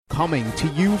Coming to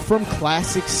you from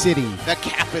Classic City, the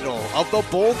capital of the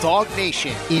Bulldog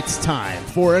Nation. It's time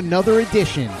for another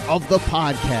edition of the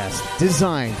podcast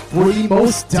designed for the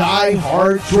most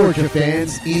die-hard Georgia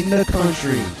fans in the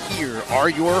country. Here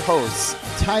are your hosts,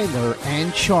 Tyler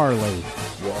and Charlie.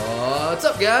 What's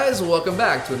up, guys? Welcome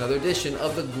back to another edition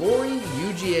of the Glory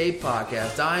UGA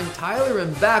podcast. I'm Tyler,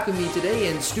 and back with me today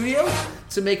in studio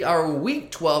to make our Week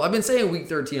 12. I've been saying Week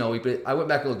 13 all week, but I went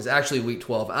back and looked. It's actually Week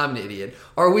 12. I'm an idiot.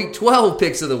 Our Week 12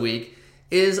 picks of the week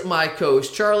is my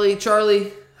coach, Charlie.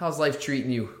 Charlie, how's life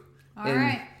treating you All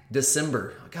right.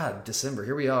 December? Oh, God, December.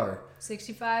 Here we are.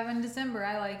 65 in December.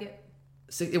 I like it.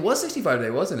 It was 65 today,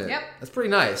 wasn't it? Yep. That's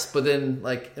pretty nice. But then,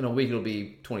 like, in a week, it'll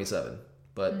be 27.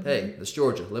 But hey, it's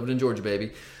Georgia. Living in Georgia,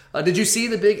 baby. Did you see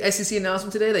the big SEC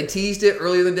announcement today? They teased it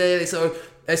earlier in the day. They said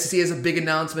SEC has a big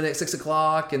announcement at 6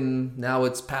 o'clock, and now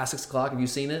it's past 6 o'clock. Have you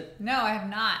seen it? No, I have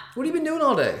not. What have you been doing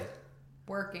all day?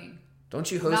 Working.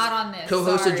 Don't you host? Not on this.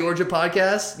 Co-host Sorry. a Georgia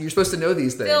podcast? You're supposed to know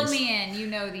these things. Fill me in. You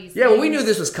know these Yeah, things. well, we knew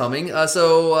this was coming. It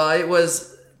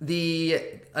was the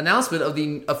announcement of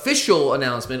the official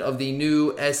announcement of the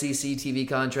new SEC TV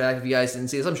contract. If you guys didn't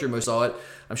see this, I'm sure most saw it.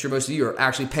 I'm sure most of you are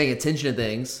actually paying attention to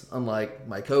things, unlike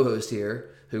my co-host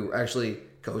here, who actually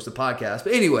co-hosts a podcast.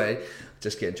 But anyway,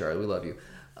 just kidding, Charlie. We love you.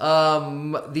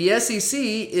 The SEC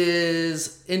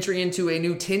is entering into a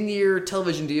new 10-year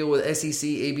television deal with SEC,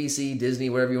 ABC, Disney,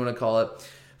 whatever you want to call it,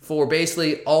 for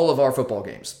basically all of our football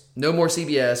games. No more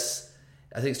CBS.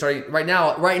 I think starting right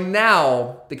now,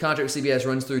 the contract with CBS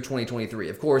runs through 2023.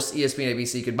 Of course, ESPN and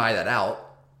ABC could buy that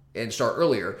out and start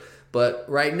earlier. But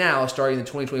right now, starting the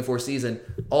 2024 season,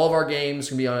 all of our games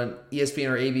can be on ESPN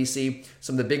or ABC.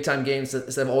 Some of the big-time games,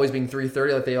 instead of always being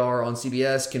 3:30 like they are on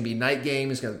CBS, can be night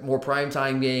games, more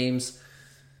primetime games.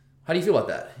 How do you feel about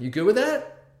that? You good with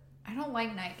that? I don't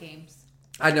like night games.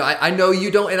 I know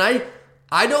you don't, and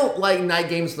I don't like night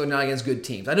games when they're not against good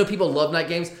teams. I know people love night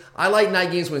games. I like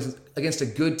night games when it's against a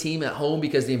good team at home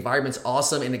because the environment's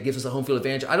awesome and it gives us a home field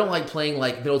advantage. I don't like playing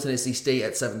like Middle Tennessee State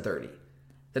at 7:30.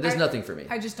 That does nothing for me.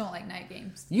 I just don't like night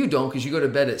games. You don't because you go to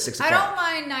bed at 6 o'clock. I don't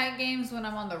mind night games when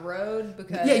I'm on the road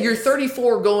because... Yeah, you're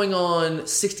 34 going on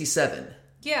 67.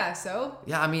 Yeah, so?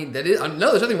 Yeah, I mean, that is... No,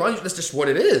 there's nothing wrong. That's just what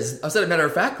it is. I said it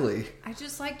matter-of-factly. I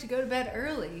just like to go to bed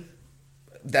early.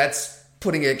 That's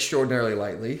putting it extraordinarily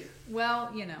lightly.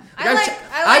 Well, you know.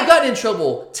 I've gotten in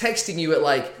trouble texting you at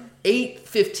like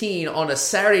 8:15 on a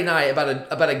Saturday night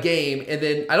about a game, and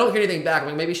then I don't hear anything back. I'm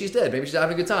like, maybe she's dead. Maybe she's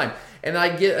having a good time. And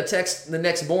I get a text the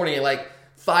next morning at like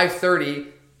 5:30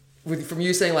 from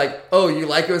you saying like, "Oh, you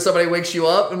like it when somebody wakes you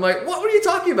up?" I'm like, "What are you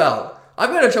talking about?" I've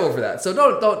got in trouble for that. So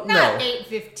don't Not no.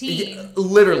 8:15.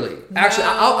 Literally. No. Actually,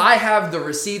 I have the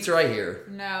receipts right here.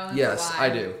 No, that's Yes, a lie.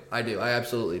 I do. I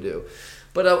absolutely do.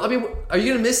 But I mean, are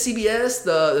you gonna miss CBS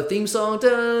the theme song?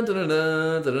 Dun, dun, dun,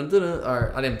 dun, dun, dun, dun.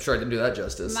 Or, I'm sure I didn't do that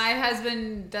justice. My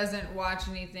husband doesn't watch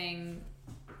anything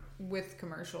with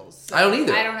commercials. So I don't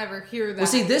either. I don't ever hear that. Well,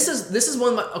 see, this is one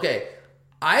of my okay.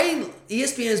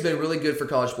 ESPN has been really good for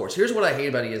college sports. Here's what I hate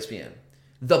about ESPN: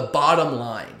 the bottom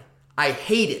line. I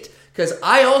hate it because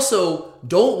I also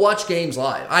don't watch games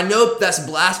live. I know that's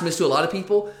blasphemous to a lot of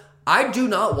people. I do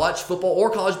not watch football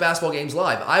or college basketball games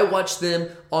live. I watch them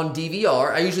on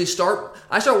DVR.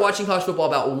 I start watching college football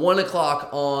about 1 o'clock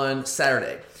on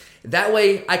Saturday. That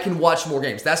way I can watch more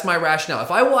games. That's my rationale.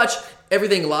 If I watch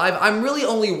everything live, I'm really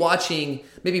only watching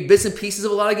maybe bits and pieces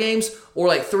of a lot of games or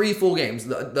like 3 full games.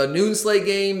 The noon slate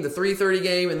game, the 3:30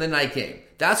 game, and the night game.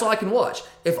 That's all I can watch.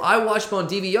 If I watch them on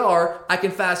DVR, I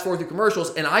can fast forward through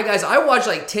commercials. And I watch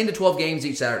like 10 to 12 games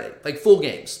each Saturday, like full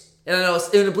games. And I know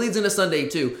it bleeds into Sunday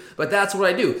too, but that's what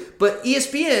I do. But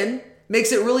ESPN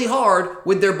makes it really hard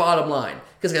with their bottom line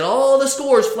because they got all the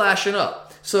scores flashing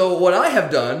up. So what I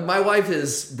have done, my wife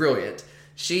is brilliant.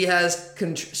 She's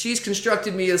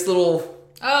constructed me this little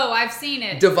I've seen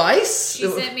it. device. She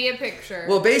sent me a picture.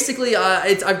 Well, basically,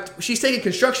 she's taken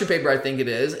construction paper, I think it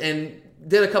is, and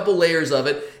did a couple layers of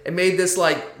it and made this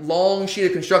like long sheet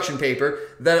of construction paper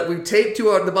that we taped to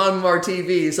the bottom of our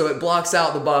TV so it blocks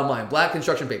out the bottom line. Black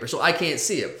construction paper, so I can't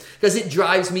see it because it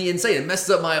drives me insane. It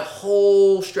messes up my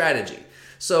whole strategy.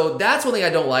 So that's one thing I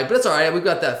don't like, but it's all right. We've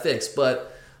got that fixed.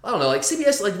 But I don't know, like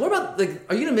CBS. Like, what about like?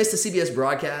 Are you gonna miss the CBS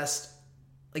broadcast?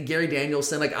 Like Gary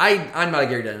Danielson. Like I'm not a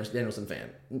Gary Danielson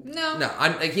fan. No.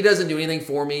 He doesn't do anything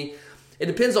for me. It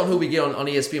depends on who we get on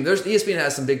ESPN. ESPN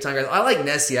has some big time guys. I like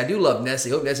Nessie. I do love Nessie.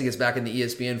 Hope Nessie gets back in the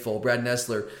ESPN fold. Brad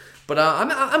Nessler. But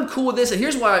I'm cool with this, and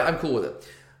here's why I'm cool with it.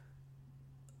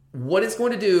 What it's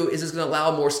going to do is it's going to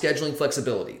allow more scheduling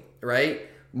flexibility, right?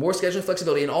 More scheduling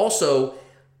flexibility, and also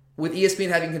with ESPN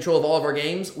having control of all of our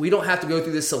games, we don't have to go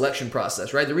through this selection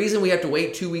process, right? The reason we have to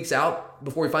wait 2 weeks out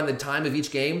before we find the time of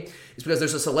each game is because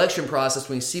there's a selection process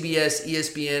between CBS,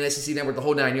 ESPN, SEC Network, the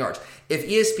whole 9 yards. If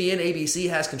ESPN, ABC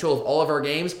has control of all of our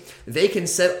games, they can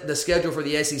set the schedule for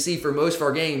the SEC for most of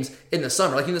our games in the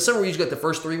summer. Like in the summer, we usually get the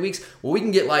first 3 weeks. Well, we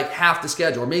can get like half the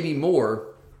schedule or maybe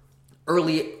more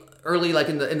early like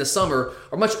in the summer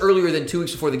or much earlier than 2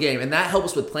 weeks before the game. And that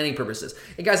helps with planning purposes.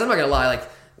 And guys, I'm not going to lie, like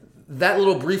that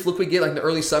little brief look we get like in the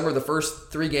early summer, the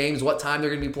first 3 games, what time they're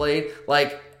going to be played,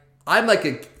 like I'm like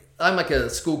a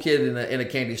school kid in a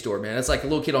candy store, man. It's like a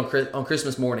little kid on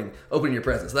Christmas morning opening your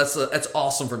presents. That's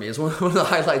awesome for me. It's one of the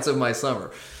highlights of my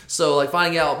summer. So like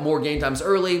finding out more game times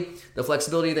early, the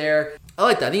flexibility there, I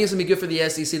like that. I think it's gonna be good for the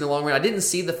SEC in the long run. I didn't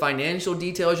see the financial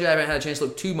details yet. I haven't had a chance to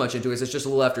look too much into it. It's just a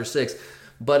little after 6,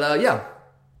 but yeah.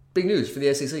 Big news for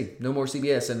the SEC. No more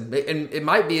CBS, and it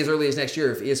might be as early as next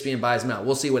year if ESPN buys them out.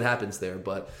 We'll see what happens there.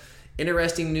 But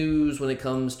interesting news when it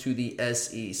comes to the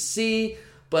SEC.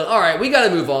 But all right, we got to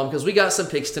move on because we got some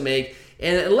picks to make.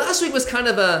 And last week was kind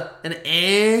of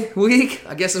an week,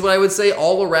 I guess is what I would say,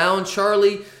 all around.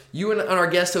 Charlie, you and our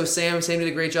guest host Sam did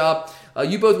a great job.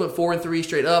 You both went 4-3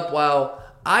 straight up, while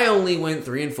I only went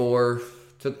 3-4.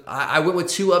 I went with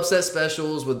 2 upset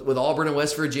specials with Auburn and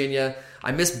West Virginia.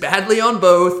 I missed badly on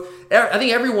both. I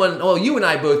think everyone, you and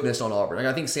I both missed on Auburn.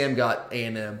 I think Sam got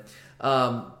A&M.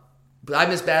 But I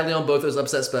missed badly on both those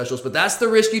upset specials. But that's the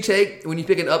risk you take when you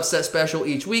pick an upset special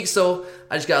each week. So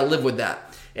I just got to live with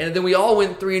that. And then we all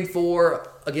went 3-4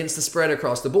 against the spread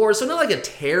across the board. So not like a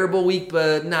terrible week,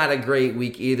 but not a great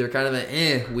week either. Kind of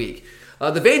an week.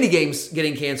 The Vandy games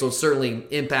getting canceled certainly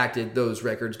impacted those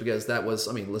records because that was,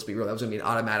 let's be real, that was going to be an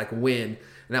automatic win,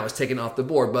 and that was taken off the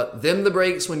board. But them the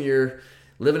breaks when you're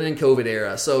living in COVID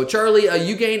era. So, Charlie,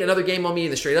 you gained another game on me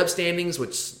in the straight-up standings,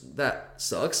 which that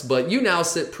sucks. But you now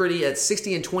sit pretty at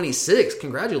 60-26.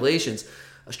 Congratulations.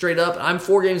 Straight up, I'm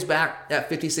 4 games back at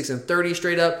 56-30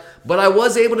 straight up. But I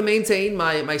was able to maintain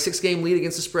my 6-game lead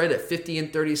against the spread at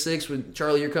 50-36. With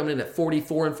Charlie, you're coming in at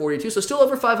 44-42. So still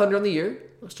over 500 on the year.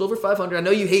 Still over 500. I know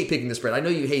you hate picking the spread. I know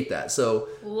you hate that. So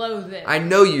loathe it. I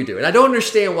know you do. And I don't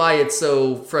understand why it's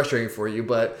so frustrating for you,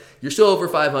 but you're still over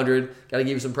 500. Got to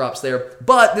give you some props there.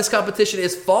 But this competition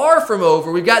is far from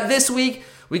over. We've got this week.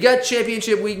 We got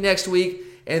championship week next week.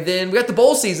 And then we got the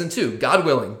bowl season too. God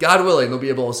willing. God willing, there'll be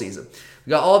a bowl season. We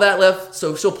got all that left.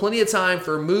 So still plenty of time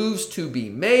for moves to be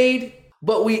made.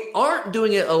 But we aren't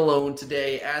doing it alone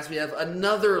today, as we have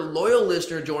another loyal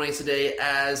listener joining us today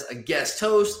as a guest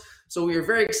host. So we are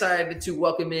very excited to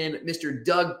welcome in Mr.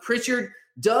 Doug Pritchard.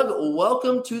 Doug,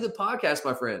 welcome to the podcast,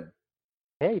 my friend.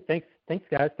 Hey, thanks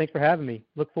guys. Thanks for having me.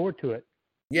 Look forward to it.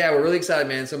 Yeah, we're really excited,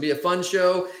 man. It's going to be a fun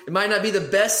show. It might not be the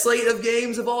best slate of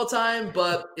games of all time,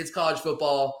 but it's college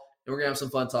football, and we're going to have some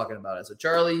fun talking about it. So,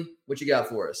 Charlie, what you got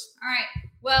for us? All right.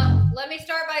 Well, let me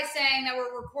start by saying that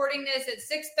we're recording this at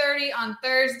 6:30 on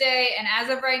Thursday, and as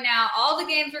of right now, all the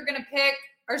games we're going to pick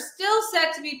are still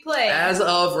set to be played. As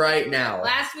of right now.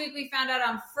 Last week we found out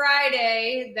on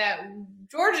Friday that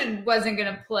Georgia wasn't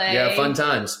going to play. Yeah, fun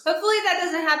times. Hopefully that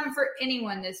doesn't happen for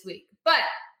anyone this week, but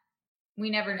we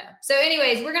never know. So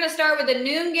anyways, we're going to start with a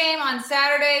noon game on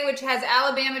Saturday, which has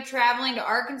Alabama traveling to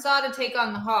Arkansas to take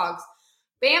on the Hogs.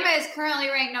 Bama is currently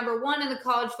ranked number 1 in the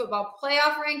college football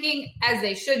playoff ranking, as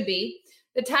they should be.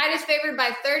 The Tide is favored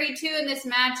by 32 in this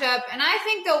matchup, and I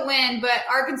think they'll win, but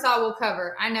Arkansas will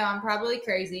cover. I know, I'm probably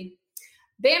crazy.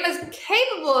 Bama's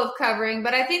capable of covering,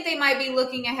 but I think they might be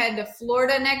looking ahead to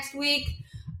Florida next week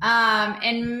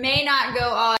and may not go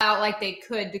all out like they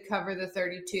could to cover the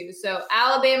 32. So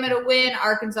Alabama to win,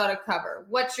 Arkansas to cover.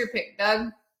 What's your pick, Doug?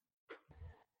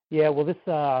 Yeah, well, this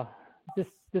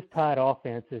Tide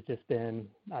offense has just been,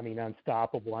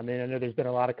 unstoppable. I know there's been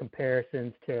a lot of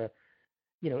comparisons to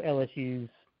LSU's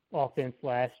offense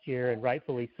last year, and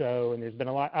rightfully so. And there's been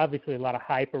obviously a lot of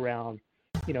hype around,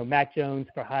 Mac Jones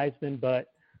for Heisman. But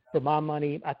for my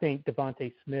money, I think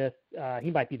Devontae Smith, he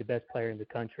might be the best player in the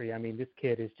country. This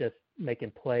kid is just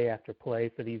making play after play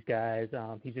for these guys.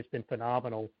 He's just been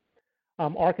phenomenal.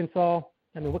 Arkansas,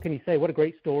 what can you say? What a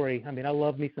great story. I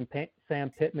love me some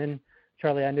Sam Pittman.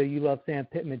 Charlie, I know you love Sam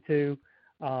Pittman too.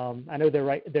 I know they're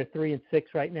 3-6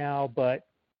 right now, but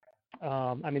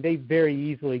they very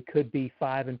easily could be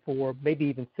 5-4, maybe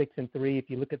even 6-3 if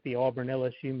you look at the Auburn,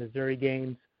 LSU, Missouri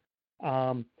games.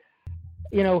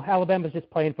 Alabama's just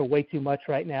playing for way too much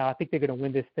right now. I think they're going to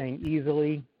win this thing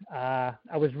easily. I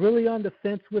was really on the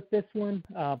fence with this one.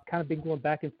 Kind of been going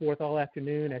back and forth all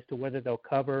afternoon as to whether they'll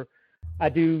cover. I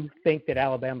do think that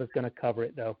Alabama's going to cover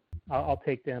it, though. I'll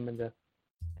take them in the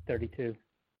 32.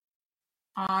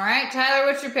 All right, Tyler,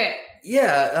 what's your pick?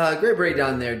 Yeah, great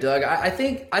breakdown there, Doug. I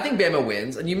think Bama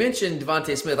wins. And you mentioned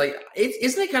Devontae Smith. Like,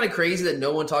 isn't it kind of crazy that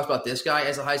no one talks about this guy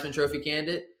as a Heisman Trophy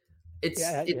candidate?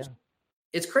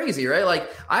 It's crazy, right? Like,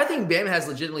 I think Bama has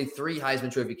legitimately 3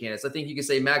 Heisman Trophy candidates. I think you could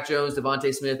say Mac Jones,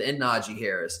 Devontae Smith, and Najee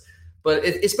Harris. But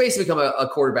it's basically become a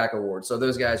quarterback award. So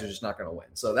those guys are just not going to win.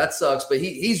 So that sucks. But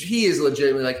he is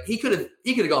legitimately, like, he could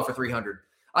have gone for 300.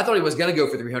 I thought he was going to go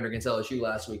for 300 against LSU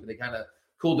last week, but they kind of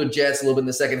cooled the Jets a little bit in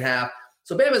the second half.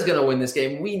 So Bama's going to win this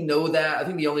game. We know that. I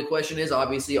think the only question is,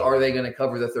 obviously, are they going to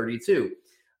cover the 32?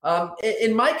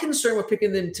 And my concern with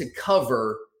picking them to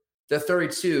cover the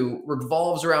 32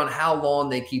 revolves around how long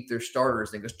they keep their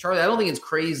starters. Because, Charlie, I don't think it's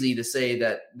crazy to say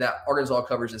that Arkansas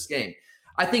covers this game.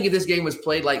 I think if this game was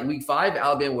played like week 5,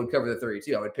 Alabama would cover the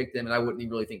 32. I would pick them, and I wouldn't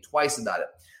even really think twice about it.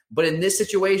 But in this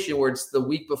situation where it's the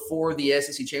week before the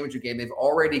SEC championship game, they've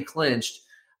already clinched.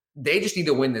 They just need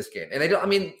to win this game. And they don't,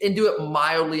 and do it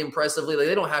mildly impressively. Like,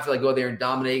 they don't have to go there and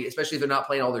dominate, especially if they're not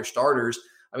playing all their starters.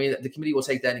 The committee will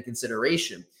take that into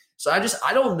consideration. So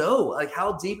I don't know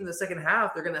how deep in the second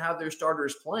half they're going to have their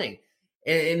starters playing.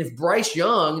 And if Bryce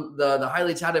Young, the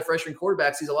highly touted freshman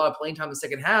quarterback, sees a lot of playing time in the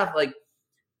second half,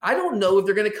 I don't know if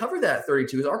they're going to cover that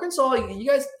 32. Arkansas, you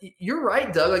guys, you're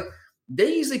right, Doug.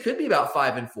 They easily could be about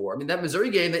 5-4. That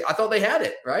Missouri game, I thought they had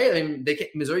it, right?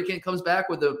 Missouri comes back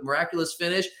with a miraculous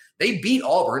finish. They beat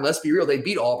Auburn. Let's be real. They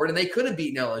beat Auburn, and they could have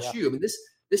beaten LSU. Yeah.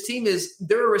 This team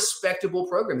they're a respectable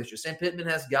program this year. Sam Pittman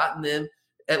has gotten them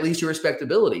at least to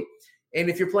respectability. And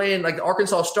if you're playing the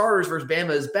Arkansas starters versus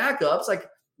Bama's backups,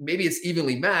 maybe it's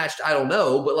evenly matched. I don't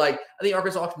know. But I think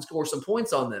Arkansas can score some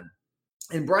points on them.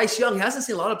 And Bryce Young hasn't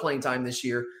seen a lot of playing time this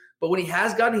year. But when he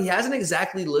has gotten, he hasn't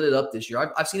exactly lit it up this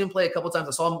year. I've seen him play a couple times.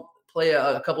 I saw him play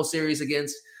a couple series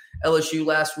against LSU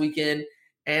last weekend.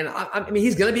 And,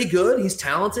 he's going to be good. He's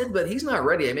talented, but he's not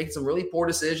ready. He's making some really poor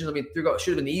decisions. Should have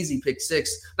been an easy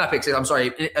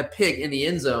a pick in the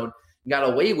end zone. Got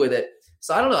away with it.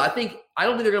 So I don't know. I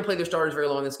don't think they're going to play their starters very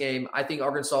long in this game. I think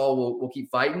Arkansas will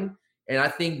keep fighting. And I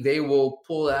think they will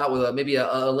pull it out with maybe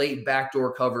a late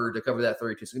backdoor cover to cover that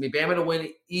 32. So it's going to be Bama to win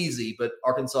easy, but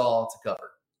Arkansas to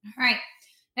cover. All right.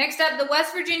 Next up, the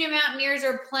West Virginia Mountaineers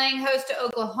are playing host to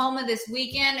Oklahoma this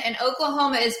weekend, and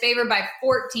Oklahoma is favored by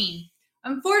 14.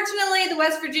 Unfortunately, the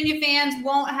West Virginia fans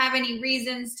won't have any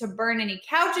reasons to burn any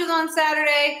couches on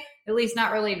Saturday, at least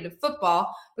not related to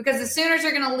football, because the Sooners are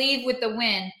going to leave with the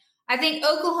win. I think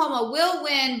Oklahoma will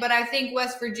win, but I think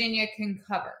West Virginia can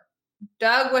cover.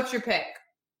 Doug, what's your pick?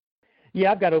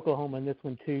 Yeah, I've got Oklahoma in this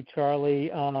one too, Charlie.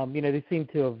 They seem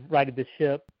to have righted the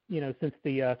ship, since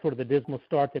the sort of the dismal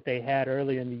start that they had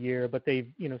earlier in the year, but they've,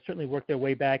 certainly worked their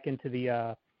way back into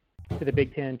the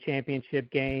Big Ten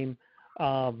championship game.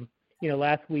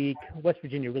 Last week, West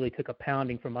Virginia really took a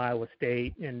pounding from Iowa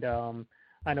State, and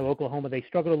I know Oklahoma, they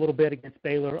struggled a little bit against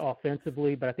Baylor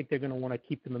offensively, but I think they're going to want to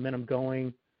keep the momentum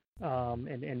going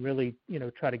and really,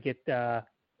 try to get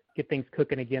things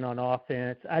cooking again on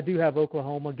offense. I do have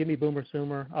Oklahoma. Give me Boomer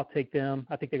Sooner. I'll take them.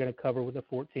 I think they're going to cover with a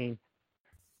 14.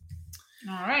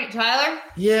 All right, Tyler?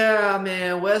 Yeah,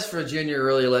 man, West Virginia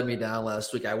really let me down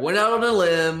last week. I went out on a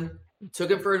limb, took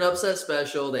them for an upset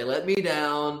special. They let me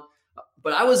down,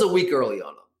 but I was a week early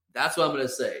on them. That's what I'm going to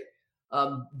say.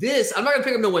 I'm not going to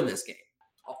pick them to win this game,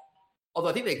 although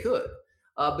I think they could.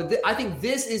 I think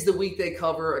this is the week they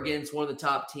cover against one of the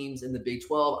top teams in the Big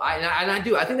 12. I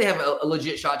think they have a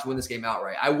legit shot to win this game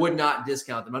outright. I would not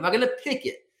discount them. I'm not going to pick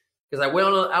it because I went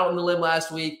out on the limb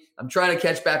last week. I'm trying to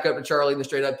catch back up to Charlie in the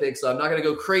straight up pick, so I'm not going to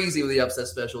go crazy with the upset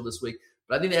special this week.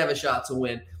 But I think they have a shot to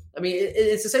win.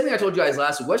 It's the same thing I told you guys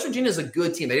last week. West Virginia is a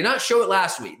good team. They did not show it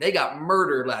last week. They got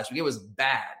murdered last week. It was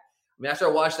bad. I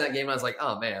started watching that game and I was like,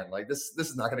 oh man, this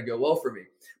is not going to go well for me.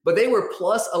 But they were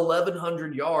plus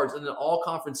 1,100 yards in an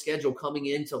all-conference schedule coming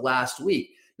into last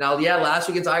week. Now, last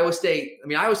week against Iowa State.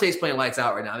 Iowa State's playing lights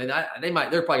out right now.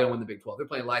 They're probably going to win the Big 12. They're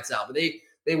playing lights out. But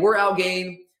they were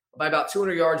outgained by about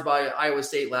 200 yards by Iowa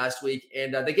State last week,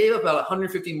 and they gave up about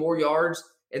 150 more yards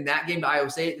in that game to Iowa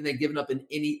State than they've given up in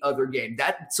any other game.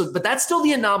 But that's still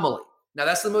the anomaly. Now,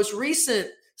 that's the most recent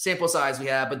sample size we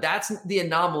have, but that's the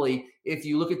anomaly if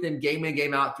you look at them game in,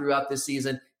 game out throughout this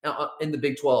season in the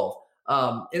Big 12.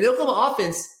 And the Oklahoma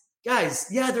offense, guys,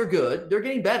 yeah, they're good. They're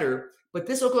getting better. But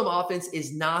this Oklahoma offense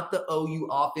is not the OU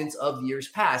offense of years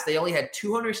past. They only had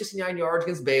 269 yards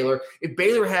against Baylor. If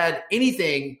Baylor had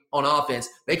anything on offense,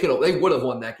 they would have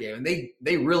won that game. And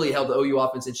they really held the OU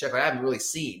offense in check. I haven't really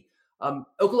seen.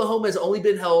 Oklahoma has only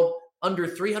been held under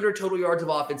 300 total yards of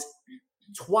offense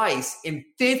twice in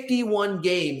 51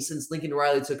 games since Lincoln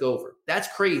Riley took over. That's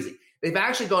crazy. They've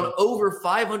actually gone over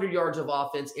 500 yards of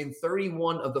offense in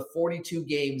 31 of the 42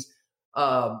 games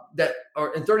that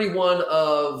are in 31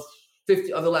 of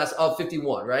 50 of the last of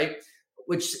 51, right?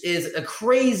 Which is a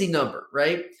crazy number,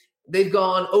 right? They've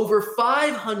gone over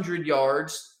 500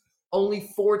 yards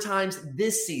only 4 times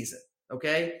this season,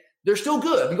 okay? They're still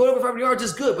good. I mean, going over 500 yards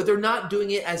is good, but they're not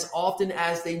doing it as often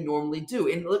as they normally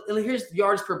do. And here's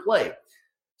yards per play.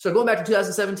 So going back to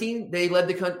 2017, they led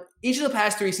the country. Each of the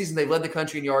past 3 seasons, they've led the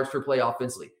country in yards per play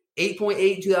offensively.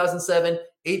 8.8 in 2007,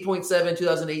 8.7 in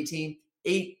 2018,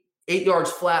 8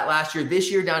 yards flat last year.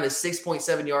 This year down to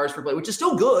 6.7 yards per play, which is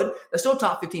still good. That's still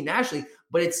top 15 nationally,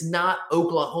 but it's not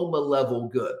Oklahoma level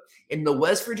good. And the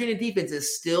West Virginia defense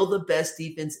is still the best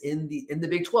defense in the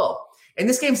Big 12. And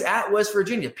this game's at West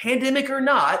Virginia. Pandemic or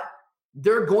not,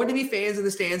 there are going to be fans in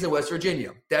the stands in West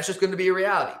Virginia. That's just going to be a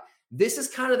reality. This is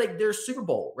kind of like their Super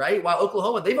Bowl, right? While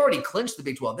Oklahoma, they've already clinched the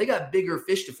Big 12. They got bigger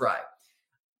fish to fry.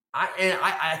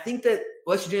 I think that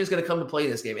West Virginia is going to come to play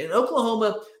in this game. And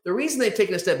Oklahoma, the reason they've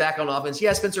taken a step back on offense,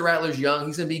 Spencer Rattler's young.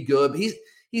 He's going to be good. But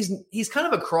he's kind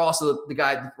of across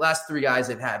the last 3 guys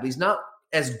they've had. But he's not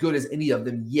as good as any of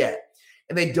them yet.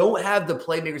 And they don't have the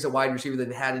playmakers at wide receiver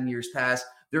they've had in years past.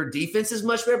 Their defense is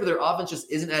much better, but their offense just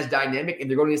isn't as dynamic, and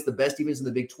they're going against the best defense in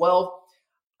the Big 12.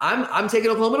 I'm taking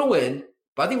Oklahoma to win,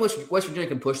 but I think West Virginia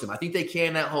can push them. I think they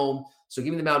can at home, so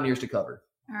give me the Mountaineers to cover.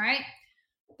 All right.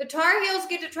 The Tar Heels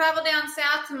get to travel down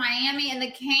south to Miami, and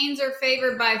the Canes are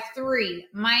favored by 3.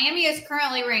 Miami is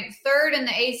currently ranked 3rd in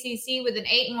the ACC with an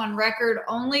 8-1 record,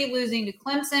 only losing to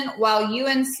Clemson, while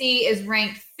UNC is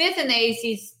ranked 5th in the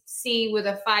ACC with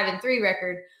a 5-3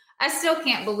 record. I still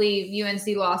can't believe UNC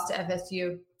lost to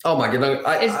FSU. Oh my god!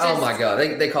 Oh my god!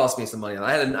 They cost me some money.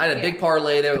 I had a big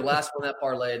parlay. They were the last one that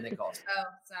parlay, and they cost me. Oh,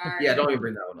 sorry. Yeah, don't even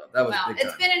bring that one up. That was big time.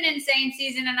 It's been an insane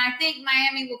season, and I think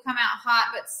Miami will come out hot.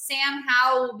 But Sam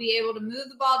Howell will be able to move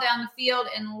the ball down the field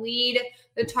and lead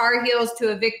the Tar Heels to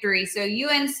a victory. So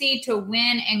UNC to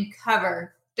win and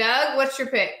cover. Doug, what's your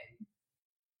pick?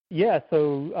 Yeah,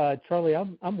 so Charlie,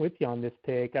 I'm with you on this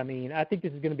pick. I mean, I think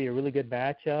this is going to be a really good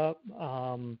matchup.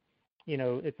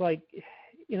 It's like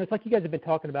you guys have been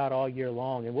talking about all year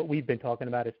long, and what we've been talking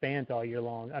about as fans all year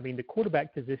long. I mean, the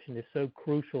quarterback position is so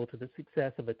crucial to the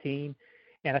success of a team,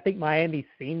 and I think Miami's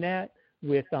seen that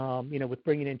with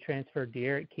bringing in transfer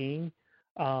D'Eriq King.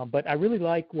 But I really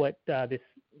like what this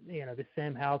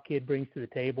Sam Howell kid brings to the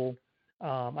table.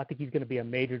 I think he's going to be a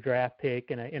major draft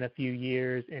pick in a few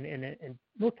years. And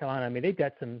North Carolina, I mean, they've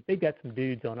got some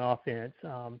dudes on offense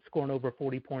scoring over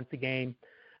 40 points a game.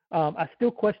 I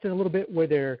still question a little bit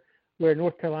where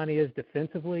North Carolina is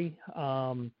defensively.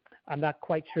 I'm not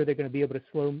quite sure they're going to be able to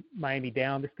slow Miami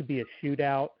down. This could be a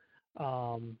shootout.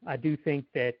 I do think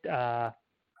that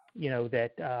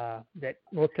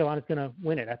North Carolina's going to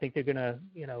win it. I think they're going to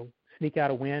sneak out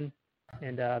a win,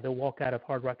 and they'll walk out of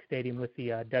Hard Rock Stadium with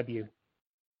the W.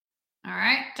 All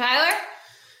right, Tyler?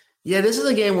 Yeah, this is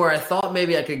a game where I thought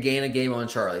maybe I could gain a game on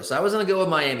Charlie. So I was going to go with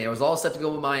Miami. I was all set to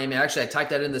go with Miami. Actually, I typed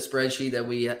that in the spreadsheet that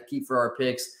we keep for our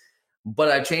picks,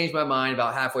 but I changed my mind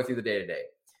about halfway through the day today.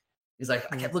 He's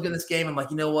like, I kept looking at this game. I'm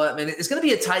like, you know what, man, it's going to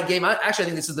be a tight game. I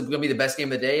think this is going to be the best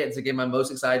game of the day. It's the game I'm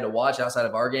most excited to watch outside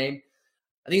of our game.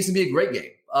 I think it's going to be a great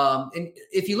game. And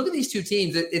if you look at these two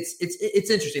teams, it's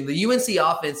interesting. The UNC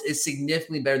offense is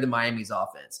significantly better than Miami's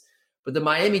offense. But the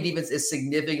Miami defense is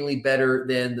significantly better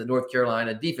than the North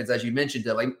Carolina defense, as you mentioned.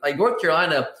 Like North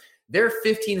Carolina, they're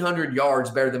 1,500 yards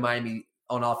better than Miami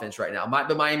on offense right now.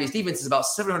 But Miami's defense is about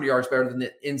 700 yards better than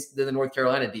the North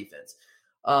Carolina defense.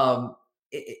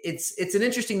 It's an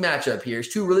interesting matchup here.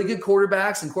 It's two really good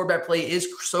quarterbacks, and quarterback play is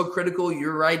so critical.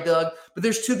 You're right, Doug. But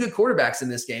there's two good quarterbacks in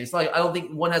this game. It's like I don't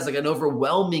think one has like an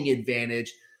overwhelming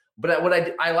advantage. But what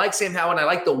I like Sam Howell, and I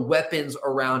like the weapons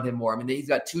around him more. I mean, he's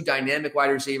got 2 dynamic wide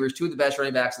receivers, 2 of the best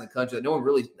running backs in the country that no one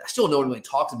really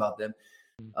talks about them.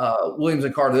 Williams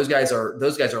and Carter, those guys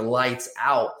are lights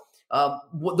out.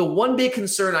 The one big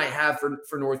concern I have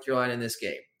for North Carolina in this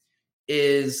game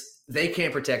is they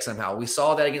can't protect Sam Howell. We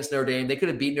saw that against Notre Dame. They could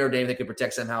have beaten Notre Dame. They could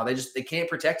protect Sam Howell. They can't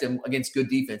protect him against good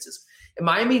defenses. And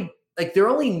Miami, like they're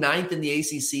only 9th in the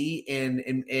ACC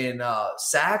in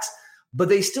sacks. But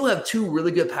they still have 2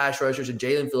 really good pass rushers in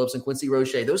Jalen Phillips and Quincy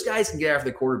Roche. Those guys can get after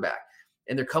the quarterback,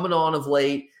 and they're coming on of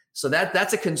late. So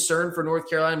that's a concern for North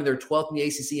Carolina. I mean, they're 12th in the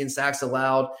ACC in sacks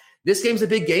allowed. This game's a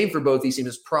big game for both these teams.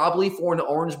 It's probably for an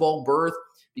Orange Bowl berth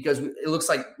because it looks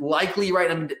like likely, right?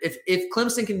 I mean, if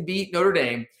Clemson can beat Notre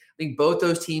Dame, I think both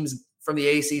those teams from the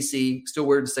ACC, still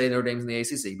weird to say Notre Dame's in the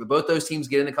ACC, but both those teams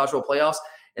get in the college football playoffs,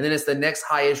 and then it's the next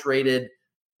highest rated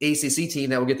ACC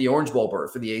team that will get the Orange Bowl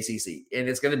berth for the ACC. And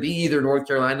it's going to be either North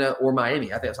Carolina or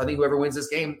Miami. I think whoever wins this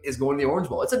game is going to the Orange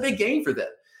Bowl. It's a big game for them,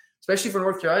 especially for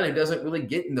North Carolina, who doesn't really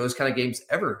get in those kind of games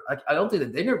ever. I don't think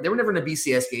that they were never in a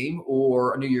BCS game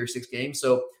or a New Year's Six game.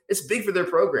 So it's big for their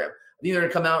program. think they're going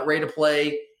to come out ready to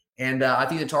play. And I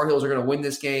think the Tar Heels are going to win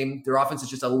this game. Their offense is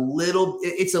just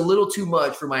it's a little too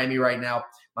much for Miami right now.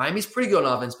 Miami's pretty good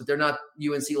on offense, but they're not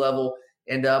UNC level.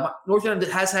 And North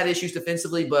Carolina has had issues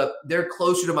defensively, but they're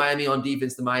closer to Miami on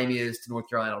defense than Miami is to North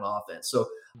Carolina on offense. So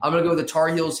I'm going to go with the Tar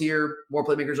Heels here. More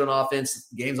playmakers on offense.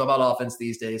 The game's all about offense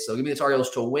these days. So give me the Tar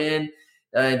Heels to win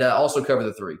and also cover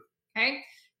the 3. Okay.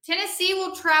 Tennessee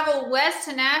will travel west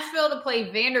to Nashville to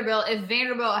play Vanderbilt if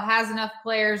Vanderbilt has enough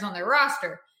players on their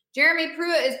roster. Jeremy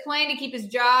Pruitt is playing to keep his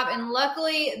job, and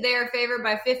luckily they are favored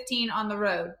by 15 on the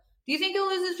road. Do you think he'll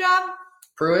lose his job?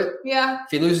 Pruitt? Yeah.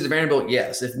 If he loses to Vanderbilt,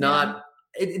 yes. If not,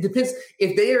 it depends.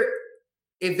 If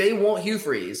they want Hugh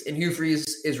Freeze and Hugh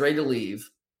Freeze is ready to leave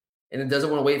and it doesn't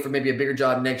want to wait for maybe a bigger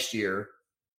job next year,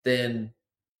 then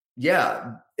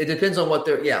yeah, it depends on what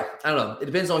they're. Yeah, I don't know. It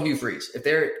depends on Hugh Freeze. If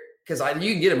they're because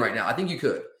you can get him right now. I think you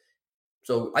could.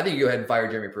 So I think you go ahead and fire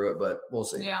Jeremy Pruitt, but we'll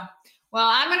see. Yeah. Well,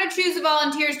 I'm going to choose the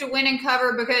Volunteers to win and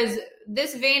cover because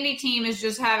this Vandy team is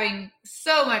just having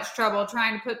so much trouble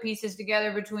trying to put pieces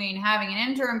together between having an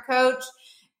interim coach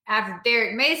after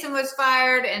Derek Mason was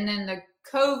fired and then the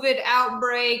COVID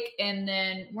outbreak, and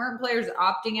then weren't players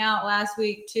opting out last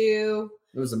week too?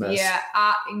 It was a mess. Yeah,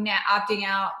 opting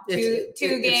out.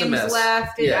 Two games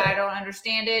left, and I don't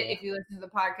understand it. If you listen to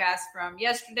the podcast from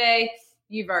yesterday,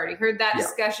 you've already heard that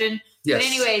discussion. Yes. But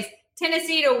anyways,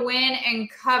 Tennessee to win and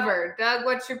cover. Doug,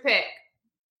 what's your pick?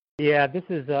 Yeah, this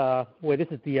is the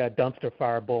dumpster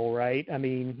fire bowl, right? I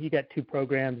mean, you got two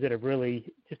programs that have really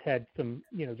just had some,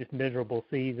 just miserable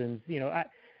seasons. I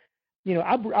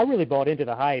really bought into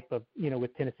the hype of,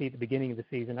 with Tennessee at the beginning of the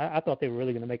season. I thought they were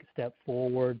really going to make a step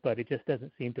forward, but it just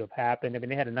doesn't seem to have happened. I mean,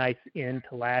 they had a nice end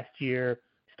to last year,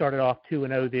 started off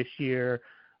 2-0 this year,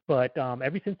 but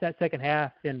ever since that second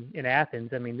half in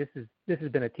Athens, I mean, this has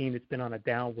been a team that's been on a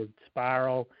downward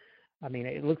spiral. I mean,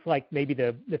 it looks like maybe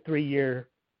the 3-year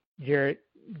Jarrett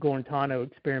Guarantano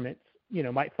experiments,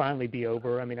 might finally be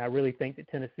over. I mean, I really think that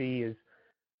Tennessee is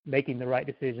making the right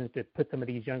decisions to put some of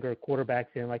these younger quarterbacks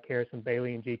in, like Harrison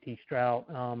Bailey and JT Strout.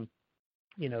 I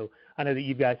know that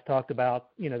you guys talked about,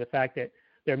 the fact that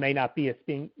there may not be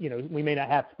we may not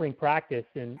have spring practice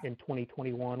in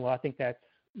 2021. Well, I think that's,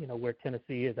 where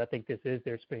Tennessee is. I think this is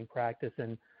their spring practice.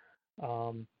 And,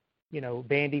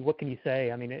 Vandy, what can you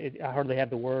say? I mean, I hardly have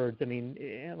the words. I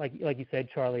mean, like you said,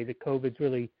 Charlie, the COVID's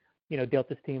really, dealt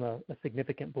this team a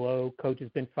significant blow. Coach has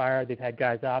been fired. They've had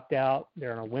guys opt out.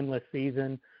 They're on a winless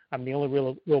season. I mean, the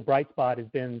only real bright spot has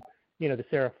been, the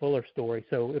Sarah Fuller story.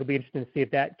 So it'll be interesting to see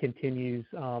if that continues,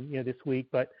 this week.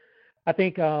 But I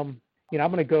think, I'm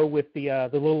going to go with the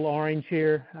little orange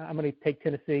here. I'm going to take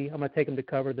Tennessee. I'm going to take them to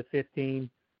cover the 15.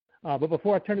 But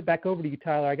before I turn it back over to you,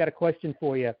 Tyler, I got a question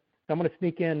for you. So I'm going to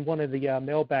sneak in one of the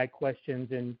mailbag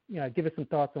questions and, give us some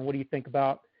thoughts on what do you think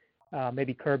about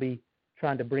maybe Kirby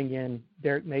trying to bring in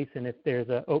Derek Mason if there's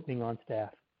an opening on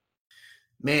staff.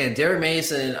 Man, Derek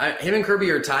Mason, him and Kirby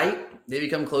are tight. They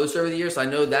become closer over the years. So I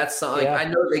know that's something. I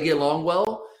know they get along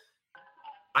well.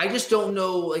 I just don't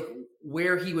know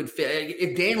where he would fit.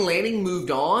 If Dan Lanning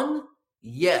moved on,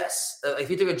 yes. If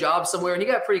he took a job somewhere, and he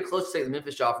got pretty close to taking the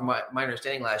Memphis job from my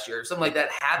understanding last year, if something like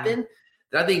that happened,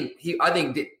 then I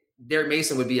think Derek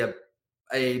Mason would be a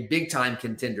big time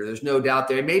contender. There's no doubt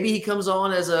there. Maybe he comes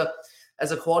on as a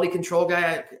quality control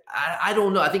guy. I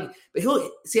don't know. I think, but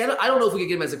I don't know if we could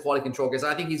get him as a quality control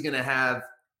guy. I think he's going to have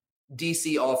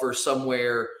DC offers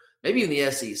somewhere, maybe in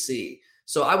the SEC.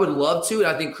 So I would love to, and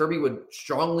I think Kirby would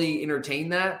strongly entertain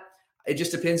that. It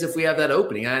just depends if we have that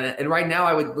opening. And right now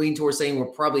I would lean towards saying we're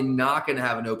probably not going to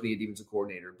have an opening at defensive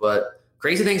coordinator, but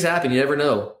crazy things happen. You never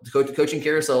know. The coaching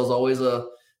carousel is always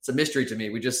it's a mystery to me.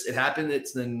 It happened.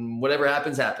 Then whatever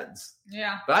happens.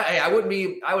 Yeah. But I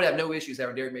would have no issues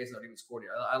having Derek Mason on defensive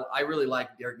coordinator. I really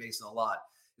like Derek Mason a lot.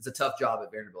 It's a tough job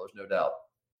at Vanderbilt. There's no doubt.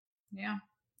 Yeah.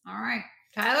 All right.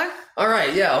 Tyler? All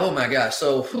right. Yeah. Oh my gosh.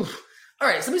 So, all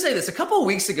right. So let me say this. A couple of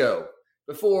weeks ago,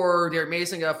 before Derek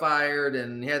Mason got fired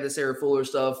and he had the Sarah Fuller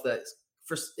stuff,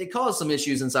 it caused some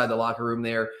issues inside the locker room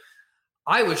there.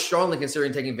 I was strongly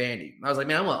considering taking Vandy. I was like,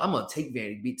 man, I'm going to take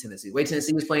Vandy to beat Tennessee. The way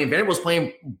Tennessee was playing, Vanderbilt was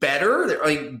playing better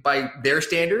by their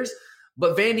standards,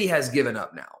 but Vandy has given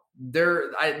up now.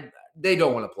 They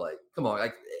don't want to play. Come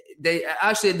on.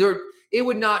 It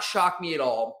would not shock me at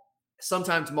all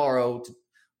sometime tomorrow to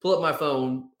pull up my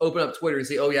phone, open up Twitter and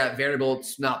say, oh yeah,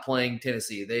 Vanderbilt's not playing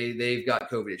Tennessee. They've got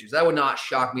COVID issues. That would not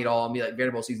shock me at all and be like,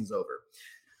 Vanderbilt season's over.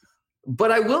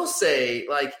 But I will say,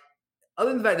 other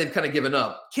than the fact they've kind of given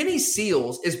up, Kenny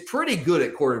Seals is pretty good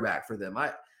at quarterback for them.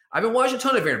 I haven't watched a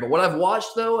ton of Vanderbilt. What I've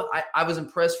watched, though, I was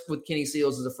impressed with Kenny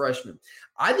Seals as a freshman.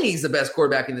 I think he's the best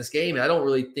quarterback in this game, and I don't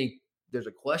really think there's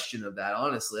a question of that,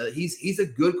 honestly. He's a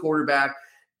good quarterback.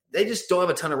 They just don't have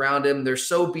a ton around him. They're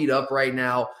so beat up right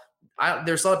now.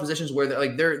 There's a lot of positions where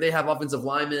they have offensive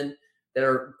linemen that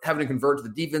are having to convert to the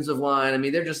defensive line. I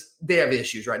mean, they have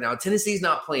issues right now. Tennessee's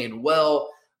not playing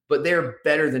well, but they're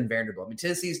better than Vanderbilt. I mean,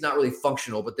 Tennessee's not really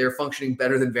functional, but they're functioning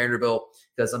better than Vanderbilt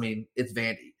because, I mean, it's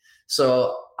Vandy.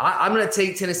 So I'm going to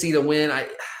take Tennessee to win.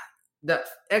 That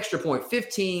extra point,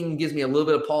 15, gives me a little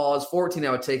bit of pause. 14,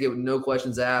 I would take it with no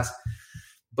questions asked.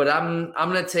 But I'm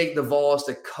going to take the Vols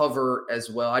to cover as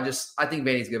well. I think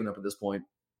Vandy's giving up at this point.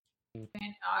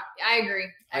 I agree.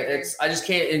 I just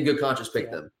can't in good conscience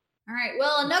pick them. All right.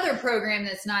 Well, another program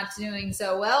that's not doing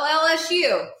so well,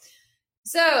 LSU.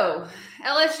 So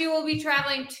LSU will be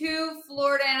traveling to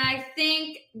Florida, and I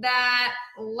think that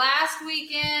last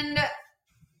weekend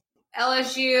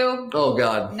LSU, oh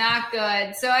God, not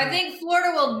good. So I think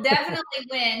Florida will definitely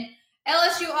win.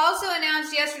 LSU also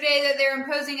announced yesterday that they're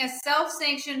imposing a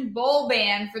self-sanctioned bowl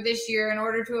ban for this year in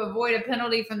order to avoid a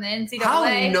penalty from the NCAA. How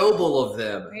noble of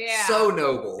them! Yeah, so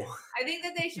noble. I think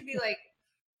that they should be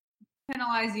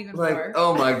penalized even like, more.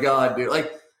 Oh my God, dude!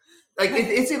 Like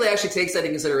if NCAA actually takes that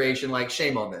into consideration,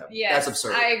 shame on them. Yeah, that's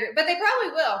absurd. I agree, but they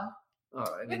probably will.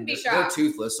 Oh, I mean, be they're shocked.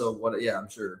 toothless, so what? Yeah, I'm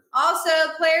sure. Also,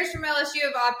 players from LSU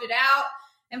have opted out,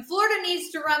 and Florida needs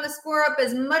to run the score up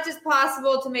as much as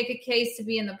possible to make a case to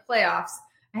be in the playoffs.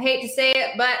 I hate to say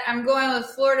it, but I'm going with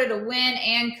Florida to win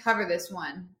and cover this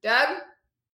one. Doug?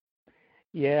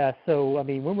 Yeah, so, I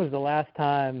mean, when was the last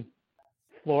time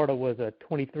Florida was a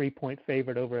 23-point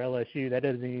favorite over LSU? That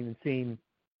doesn't even seem,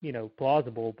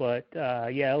 plausible. But,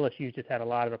 yeah, LSU's just had a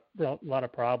lot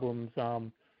of problems.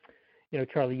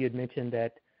 Charlie, you had mentioned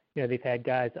that, they've had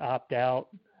guys opt out.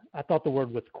 I thought the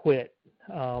word was quit.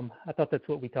 I thought that's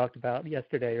what we talked about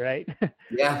yesterday, right?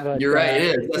 Yeah, but, you're right.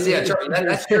 It is. Yeah, Charlie,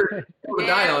 that's your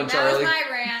die on, Charlie. That was my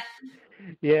rant.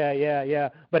 Yeah.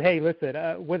 But hey, listen,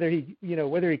 whether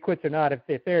he quits or not,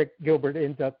 if Eric Gilbert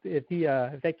ends up, if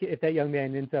that young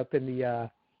man ends up in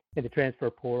the transfer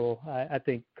portal, I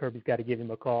think Kirby's got to give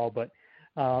him a call. But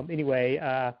anyway,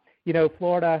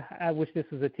 Florida, I wish this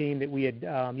was a team that we had,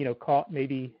 caught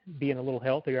maybe being a little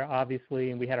healthier,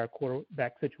 obviously, and we had our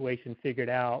quarterback situation figured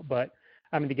out. But,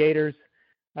 I mean, the Gators,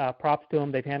 props to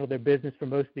them. They've handled their business for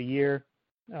most of the year.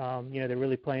 They're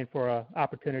really playing for an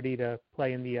opportunity to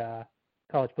play in the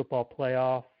college football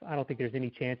playoff. I don't think there's any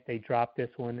chance they drop this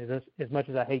one, as much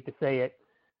as I hate to say it.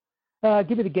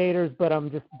 Give me the Gators, but I'm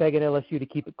just begging LSU to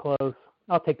keep it close.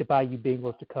 I'll take the Bayou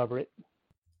Bengals to cover it.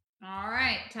 All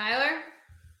right, Tyler?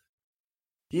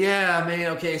 Yeah, man.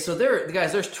 Okay, so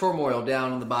there's turmoil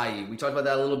down on the Bayou. We talked about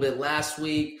that a little bit last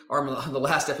week, or on the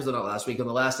last episode, not last week, on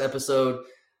the last episode.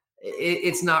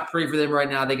 It's not pretty for them right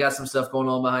now. They got some stuff going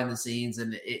on behind the scenes,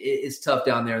 and it's tough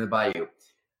down there in the Bayou.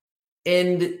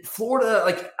 And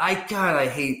Florida, I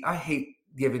hate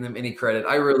giving them any credit.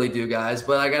 I really do, guys,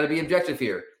 but I got to be objective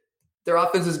here. Their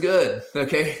offense is good,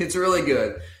 okay? It's really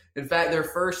good. In fact, they're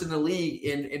first in the league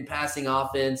in passing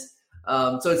offense.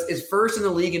 So it's first in the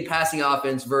league in passing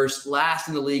offense versus last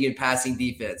in the league in passing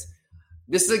defense.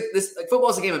 This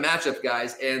football is a game of matchup,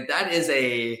 guys, and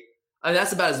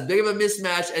that's about as big of a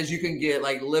mismatch as you can get,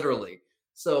 literally.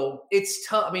 So it's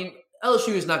tough. I mean, LSU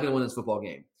is not going to win this football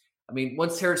game. I mean,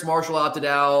 once Terrence Marshall opted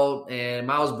out and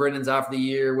Miles Brennan's out for the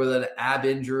year with an ab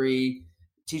injury,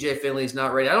 TJ Finley's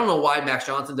not ready. I don't know why Max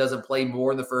Johnson doesn't play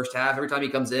more in the first half. Every time he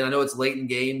comes in, I know it's late in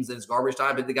games and it's garbage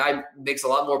time, but the guy makes a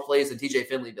lot more plays than TJ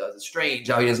Finley does. It's strange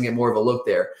how he doesn't get more of a look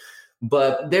there.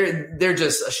 But they're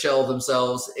just a shell of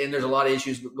themselves, and there's a lot of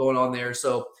issues going on there.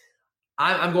 So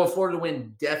I'm going Florida to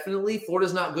win, definitely.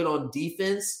 Florida's not good on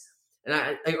defense. And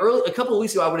a couple of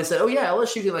weeks ago, I would have said, oh, yeah,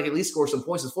 LSU can at least score some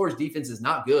points. As Florida's defense is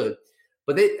not good.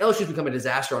 But LSU's become a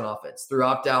disaster on offense through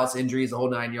opt-outs, injuries, the whole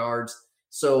 9 yards.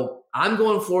 So I'm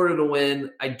going Florida to win.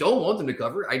 I don't want them to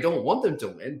cover. I don't want them to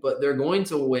win, but they're going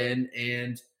to win.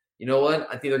 And you know what?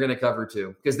 I think they're going to cover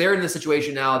too, because they're in the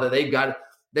situation now that they've got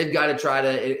to try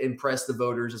to impress the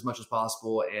voters as much as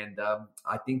possible. And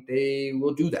I think they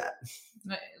will do that.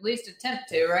 At least attempt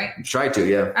to, right? Try to,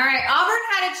 yeah. All right. Auburn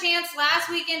had a chance last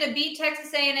weekend to beat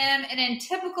Texas A&M, and in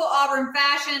typical Auburn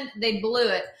fashion, they blew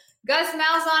it. Gus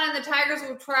Malzahn and the Tigers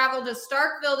will travel to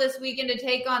Starkville this weekend to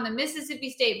take on the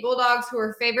Mississippi State Bulldogs, who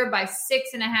are favored by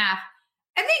 6.5. I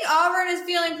think Auburn is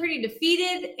feeling pretty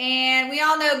defeated, and we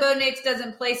all know Bo Nix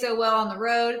doesn't play so well on the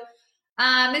road.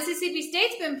 Mississippi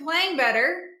State's been playing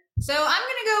better, so I'm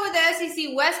going to go with the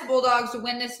SEC West Bulldogs to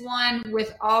win this one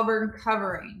with Auburn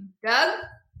covering. Doug?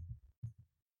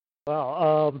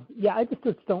 Well, yeah, I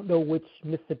just don't know which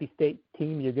Mississippi State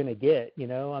team you're going to get.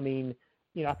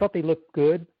 I thought they looked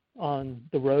good on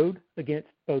the road against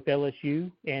both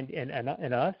LSU and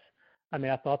us. I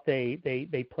mean, I thought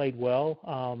they played well.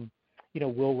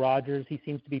 Will Rogers, he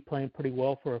seems to be playing pretty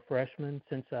well for a freshman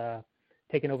since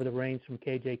taking over the reins from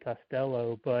KJ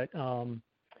Costello. But and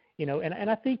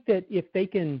I think that if they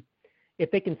can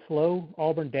slow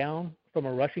Auburn down from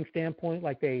a rushing standpoint,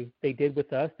 like they did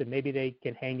with us, then maybe they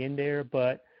can hang in there.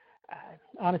 But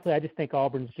honestly, I just think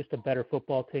Auburn's just a better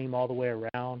football team all the way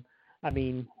around. I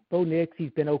mean, Bo Nix,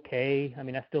 he's been okay. I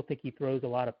mean, I still think he throws a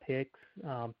lot of picks.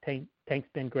 Tank's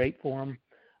been great for him.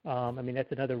 I mean,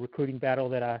 that's another recruiting battle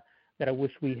that I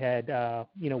wish we had,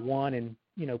 won and,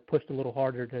 pushed a little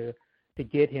harder to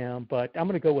get him. But I'm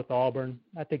going to go with Auburn.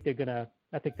 I think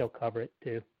they'll cover it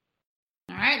too.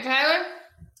 All right, Tyler.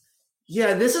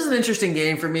 Yeah, this is an interesting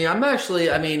game for me. I'm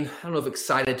actually, I don't know if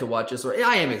excited to watch this, or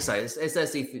I am excited. It's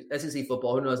SEC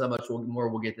football. Who knows how much more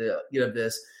we'll get of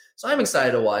this. So I'm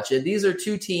excited to watch it. These are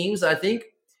two teams, I think,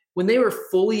 when they were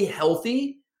fully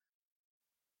healthy,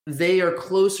 they are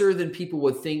closer than people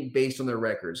would think based on their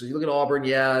records. So you look at Auburn,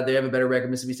 yeah, they have a better record.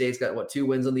 Mississippi State's got, 2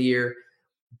 wins on the year.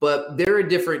 But they're a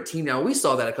different team now. We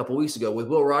saw that a couple weeks ago with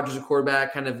Will Rogers, a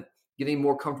quarterback, kind of getting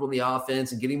more comfortable in the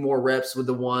offense and getting more reps with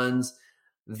the ones.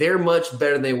 They're much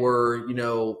better than they were,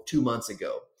 2 months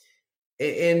ago.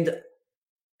 And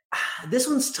this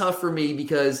one's tough for me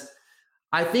because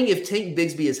I think if Tank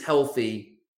Bigsby is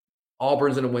healthy,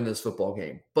 Auburn's going to win this football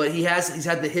game. But he's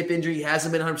had the hip injury. He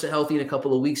hasn't been 100% healthy in a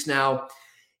couple of weeks now.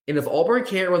 And if Auburn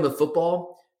can't run the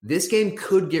football, this game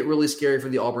could get really scary for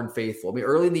the Auburn faithful. I mean,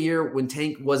 early in the year when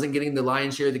Tank wasn't getting the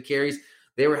lion's share of the carries,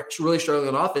 they were really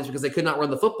struggling on offense because they could not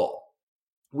run the football.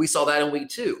 We saw that in week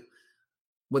 2.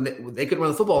 When they couldn't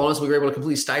run the football on us, we were able to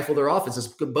completely stifle their offenses.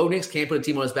 Bo Nix can't put a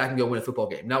team on his back and go win a football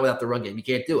game. Not without the run game. You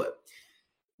can't do it.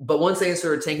 But once they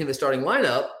started tanking the starting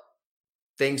lineup,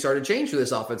 things started to change for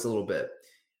this offense a little bit.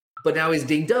 But now he's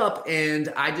dinged up,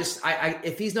 and I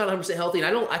if he's not 100% healthy,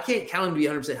 and I can't count him to be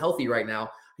 100% healthy right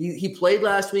now. He played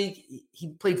last week.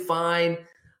 He played fine.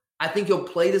 I think he'll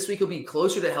play this week. He'll be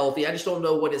closer to healthy. I just don't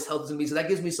know what his health is going to be. So that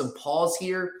gives me some pause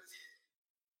here.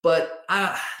 But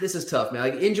this is tough, man.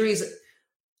 Like injuries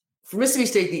for Mississippi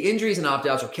State, the injuries and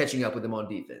opt-outs are catching up with them on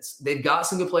defense. They've got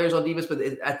some good players on defense, but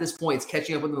at this point, it's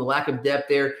catching up with them. The lack of depth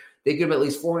there. They give them at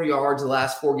least 400 yards the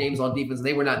last 4 games on defense, and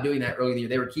they were not doing that early in the year.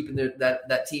 They were keeping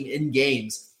that team in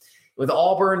games. With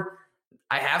Auburn,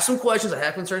 I have some questions. I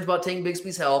have concerns about Tank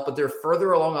Bigsby's health, but they're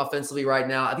further along offensively right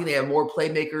now. I think they have more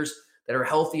playmakers that are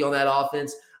healthy on that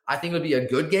offense. I think it'll be a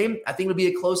good game. I think it'll be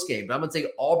a close game. But I'm going to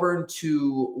take Auburn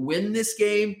to win this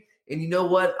game. And you know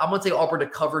what? I'm going to take Auburn to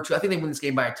cover too. I think they win this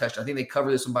game by a touchdown. I think they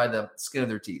cover this one by the skin of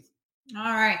their teeth.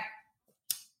 All right.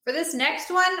 For this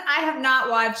next one, I have not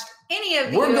watched any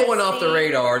of the We're USC. going off the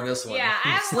radar in this one. Yeah, I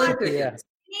haven't Slim watched pickings.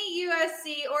 any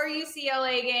USC or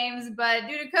UCLA games, but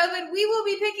due to COVID, we will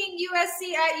be picking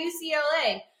USC at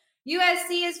UCLA.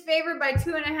 USC is favored by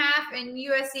 2.5, and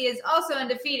USC is also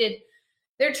undefeated.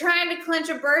 They're trying to clinch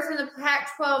a berth in the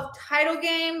Pac-12 title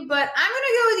game, but I'm going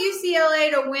to go with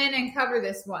UCLA to win and cover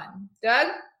this one. Doug?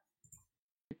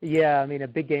 Yeah, I mean, a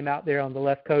big game out there on the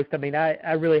left coast. I mean,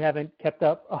 I really haven't kept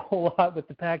up a whole lot with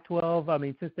the Pac-12. I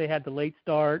mean, since they had the late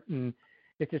start, and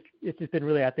it's just been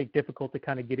really, I think, difficult to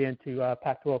kind of get into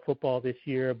Pac-12 football this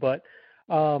year. But,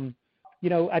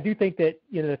 I do think that,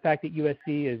 the fact that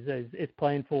USC is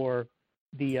playing for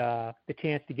the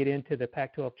chance to get into the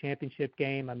Pac-12 championship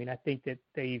game, I mean, I think that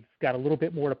they've got a little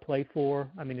bit more to play for.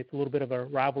 I mean, it's a little bit of a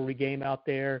rivalry game out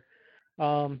there.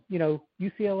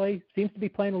 UCLA seems to be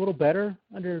playing a little better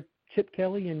under Chip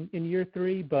Kelly in year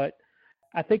 3, but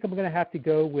I think I'm going to have to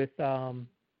go with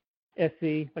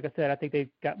SC. Like I said, I think they've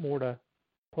got more to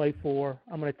play for.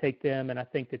 I'm going to take them, and I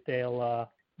think that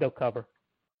they'll cover.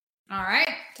 All right.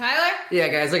 Tyler? Yeah,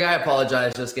 guys, I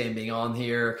apologize for this game being on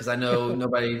here because I know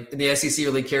nobody in the SEC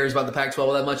really cares about the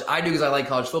Pac-12 that much. I do because I like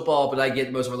college football, but I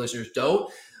get most of our listeners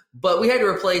don't. But we had to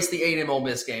replace the A&M Ole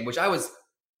Miss game, which I was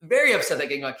very upset that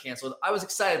game got canceled. I was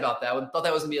excited about that. I thought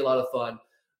that was going to be a lot of fun,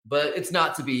 but it's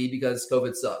not to be because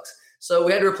COVID sucks. So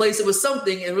we had to replace it with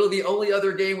something, and really the only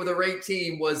other game with a ranked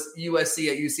team was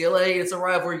USC at UCLA. It's a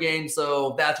rivalry game,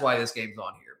 so that's why this game's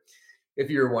on here,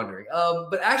 if you're wondering.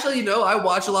 But actually, I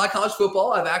watch a lot of college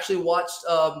football. I've actually watched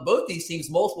both these teams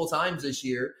multiple times this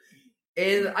year,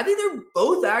 and I think they're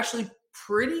both actually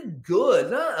pretty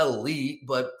good. Not elite,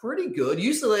 but pretty good.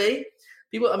 UCLA,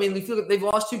 we feel like they've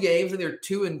lost 2 games, and they're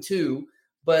 2-2,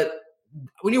 but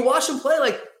when you watch them play,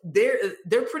 like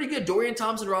they're pretty good. Dorian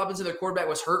Thompson-Robinson, their quarterback,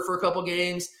 was hurt for a couple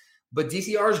games, but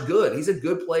DTR is good. He's a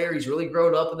good player. He's really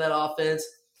grown up in that offense.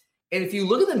 And if you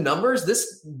look at the numbers,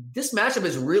 this matchup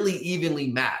is really evenly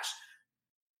matched.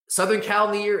 Southern Cal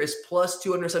in the year is plus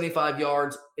 275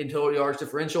 yards in total yards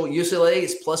differential. UCLA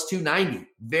is plus 290.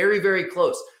 Very, very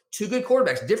close. two good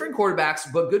quarterbacks, different quarterbacks,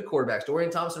 but good quarterbacks. Dorian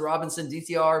Thompson-Robinson,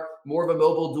 DTR, more of a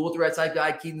mobile dual threat type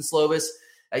guy. Keaton Slovis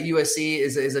at USC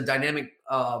is a dynamic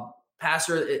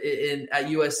passer at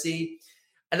USC.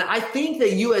 And I think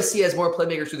that USC has more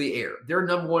playmakers through the air. They're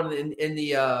number one in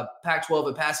the Pac-12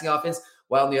 in passing offense,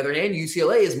 while on the other hand,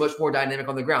 UCLA is much more dynamic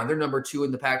on the ground. They're number 2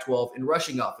 in the Pac-12 in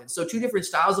rushing offense. So two different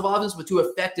styles of offense, but two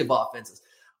effective offenses.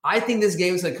 I think this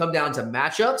game is going to come down to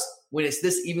matchups when it's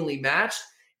this evenly matched.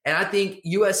 And I think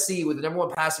USC with the number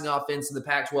 1 passing offense in the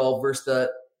Pac-12 versus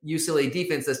the UCLA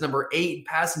defense that's number 8 in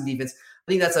passing defense,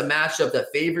 I think that's a matchup that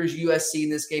favors USC in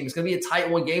this game. It's going to be a tight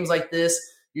one. Games like this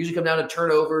usually come down to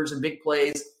turnovers and big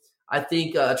plays. I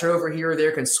think a turnover here or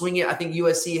there can swing it. I think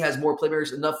USC has more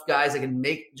playmakers, enough guys that can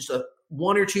make just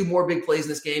one or two more big plays in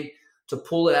this game to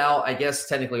pull it out, I guess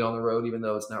technically on the road, even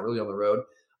though it's not really on the road.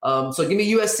 So give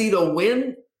me USC to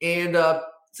win. And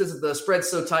since the spread's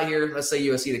so tight here, let's say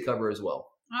USC to cover as well.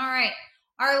 All right.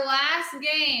 Our last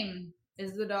game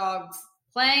is the Dogs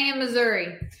playing in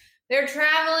Missouri. They're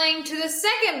traveling to the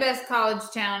second best college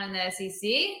town in the SEC,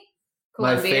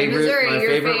 Columbia, Missouri. My Your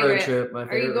favorite road trip.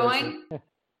 Are you going?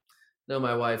 No,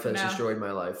 my wife has destroyed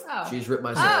my life. Oh. She's ripped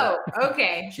my soul. Oh,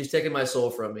 okay. She's taken my soul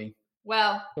from me.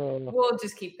 Well, we'll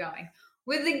just keep going.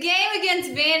 With the game against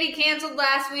Vandy canceled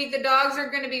last week, the Dogs are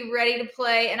going to be ready to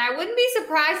play, and I wouldn't be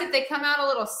surprised if they come out a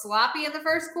little sloppy in the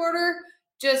first quarter,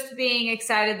 just being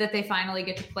excited that they finally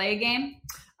get to play a game.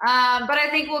 But I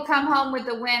think we'll come home with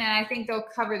the win, and I think they'll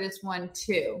cover this one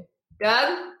too.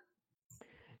 Doug?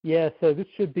 Yeah, so this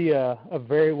should be a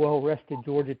very well-rested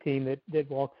Georgia team that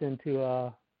walks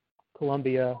into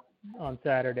Columbia on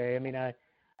Saturday. I mean,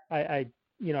 I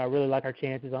really like our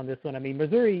chances on this one. I mean,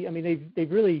 Missouri,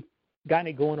 they've really gotten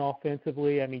it going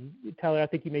offensively. I mean, Tyler, I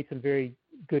think you made some very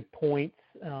good points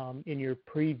in your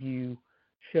preview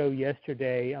show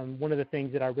yesterday. One of the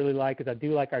things that I really like is I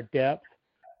do like our depth.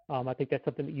 I think that's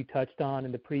something that you touched on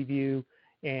in the preview.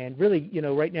 And really,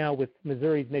 right now with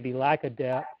Missouri's maybe lack of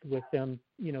depth with them,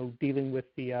 dealing with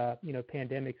the,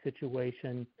 pandemic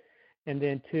situation. And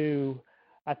then two,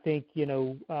 I think,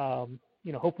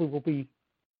 hopefully we'll be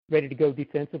ready to go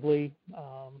defensively.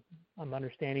 I'm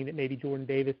understanding that maybe Jordan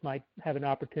Davis might have an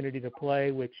opportunity to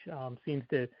play, which seems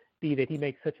to be that he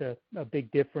makes such a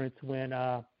big difference when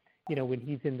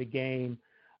he's in the game.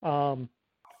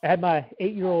 I had my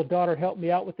 8-year-old daughter help me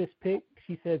out with this pick.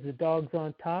 She says the Dogs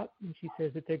on top, and she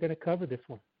says that they're going to cover this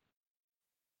one.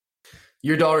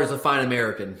 Your daughter is a fine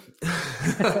American.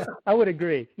 I would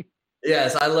agree.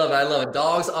 Yes, I love it. I love it.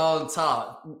 Dogs on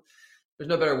top. There's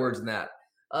no better words than that.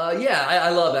 I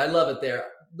love it. I love it there.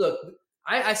 Look,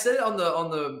 I said it on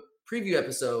the preview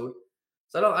episode,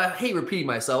 so I hate repeating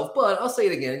myself, but I'll say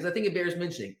it again because I think it bears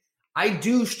mentioning. I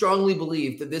do strongly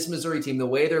believe that this Missouri team, the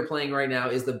way they're playing right now,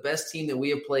 is the best team that we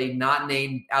have played, not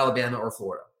named Alabama or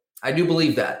Florida. I do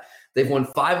believe that. They've won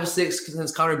 5 of 6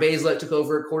 since Connor Bazelak took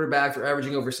over at quarterback. They're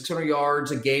averaging over 600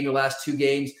 yards a game the last 2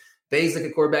 games. Bazelak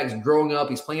at quarterback is growing up.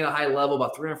 He's playing at a high level,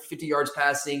 about 350 yards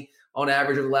passing on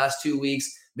average over the last 2 weeks.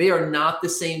 They are not the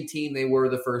same team they were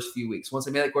the first few weeks. Once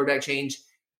they made that quarterback change,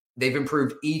 they've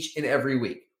improved each and every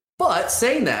week. But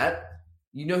saying that,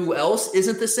 you know who else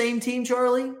isn't the same team,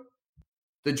 Charlie?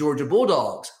 The Georgia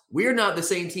Bulldogs. We're not the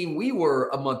same team we were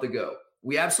a month ago.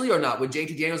 We absolutely are not. With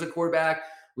JT Daniels at quarterback,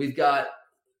 we've got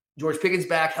George Pickens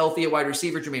back healthy at wide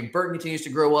receiver. Jermaine Burton continues to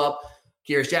grow up.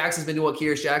 Kearis Jackson's been doing what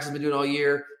Kearis Jackson's been doing all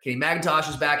year. Kenny McIntosh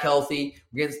is back healthy.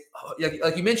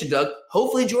 Like you mentioned, Doug,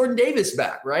 hopefully Jordan Davis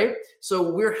back, right?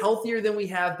 So we're healthier than we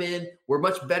have been. We're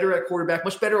much better at quarterback,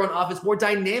 much better on offense, more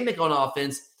dynamic on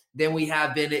offense than we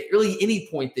have been at really any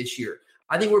point this year.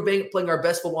 I think we're playing our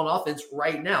best football on offense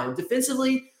right now.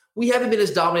 Defensively, we haven't been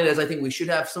as dominant as I think we should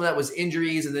have. Some of that was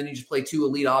injuries, and then you just play 2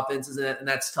 elite offenses, and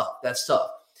that's tough. That's tough.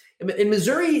 And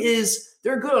Missouri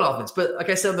they're good on offense, but like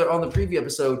I said on the preview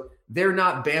episode, they're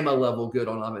not Bama level good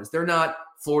on offense. They're not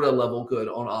Florida level good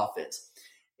on offense.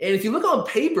 And if you look on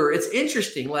paper, it's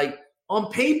interesting. Like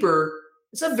on paper,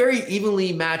 it's a very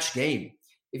evenly matched game.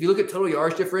 If you look at total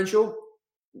yards differential,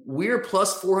 we're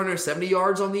plus 470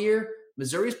 yards on the year.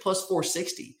 Missouri's plus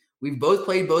 460. We've both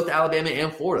played both Alabama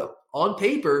and Florida. On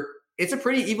paper, it's a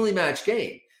pretty evenly matched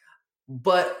game.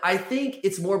 But I think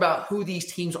it's more about who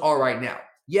these teams are right now.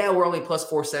 Yeah, we're only plus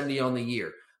 470 on the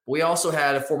year. But we also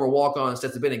had a former walk-on,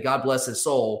 Stetson Bennett, God bless his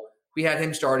soul. We had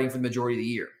him starting for the majority of the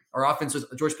year. Our offense was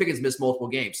George Pickens missed multiple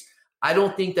games. I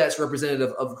don't think that's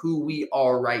representative of who we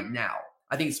are right now.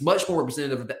 I think it's much more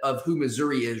representative of who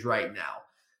Missouri is right now.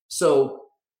 So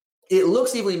it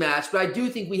looks evenly matched, but I do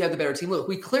think we have the better team. Look,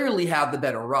 we clearly have the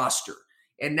better roster.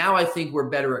 And now I think we're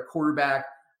better at quarterback.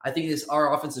 I think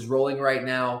our offense is rolling right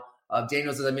now.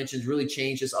 Daniels, as I mentioned, has really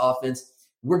changed this offense.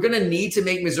 We're going to need to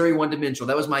make Missouri one-dimensional.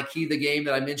 That was my key to the game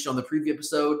that I mentioned on the preview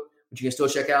episode, which you can still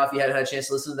check out if you hadn't had a chance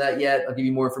to listen to that yet. I'll give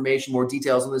you more information, more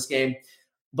details on this game.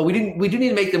 But we do need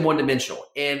to make them one-dimensional.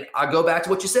 And I'll go back to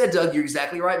what you said, Doug. You're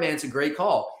exactly right, man. It's a great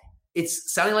call.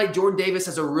 It's sounding like Jordan Davis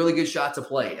has a really good shot to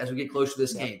play as we get closer to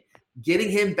this game. Getting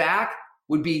him back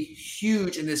would be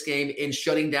huge in this game in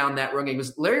shutting down that run game.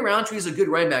 Because Larry Roundtree is a good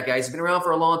running back guy. He's been around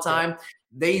for a long time.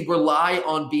 They rely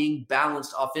on being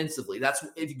balanced offensively. That's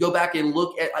if you go back and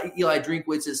look at Eli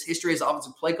Drinkwitz's history as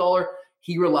offensive play caller,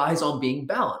 he relies on being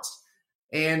balanced.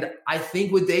 And I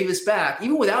think with Davis back,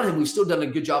 even without him, we've still done a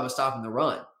good job of stopping the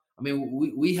run. I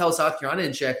mean, we held South Carolina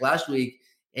in check last week,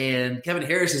 and Kevin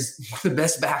Harris is one of the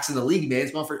best backs in the league, man.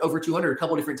 He's gone for over 200 a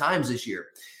couple different times this year.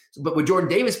 But with Jordan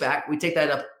Davis back, we take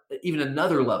that up even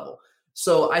another level.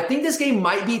 So I think this game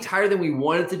might be tighter than we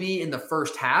want it to be in the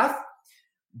first half.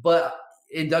 But,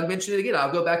 and Doug mentioned it again,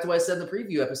 I'll go back to what I said in the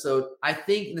preview episode. I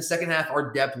think in the second half,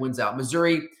 our depth wins out.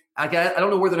 Missouri, I don't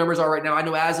know where the numbers are right now. I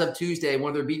know as of Tuesday, one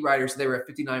of their beat writers said they were at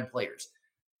 59 players.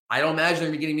 I don't imagine they're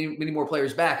going to be getting many more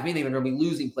players back. If anything, they're going to be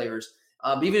losing players.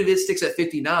 Even if it sticks at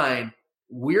 59,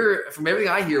 from everything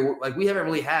I hear, we haven't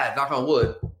really had, knock on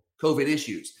wood, COVID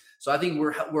issues. So I think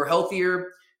we're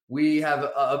healthier. We have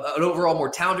an overall more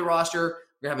talented roster.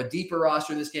 We're going to have a deeper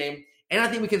roster in this game. And I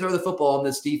think we can throw the football on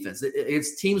this defense.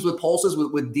 It's teams with pulses,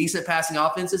 with decent passing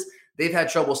offenses. They've had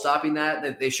trouble stopping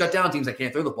that. They shut down teams that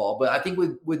can't throw the ball. But I think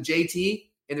with JT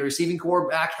and the receiving core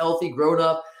back healthy, grown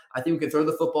up, I think we can throw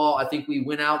the football. I think we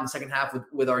win out in the second half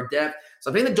with our depth.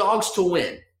 So I'm picking the Dogs to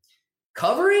win.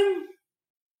 Covering?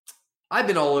 I've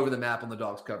been all over the map on the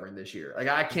Dogs covering this year.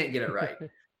 I can't get it right.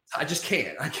 I just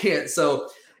can't. I can't. So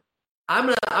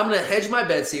I'm gonna hedge my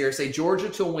bets here, say Georgia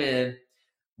to win.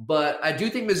 But I do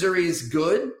think Missouri is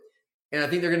good, and I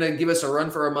think they're going to give us a run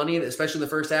for our money, especially in the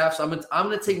first half. So I'm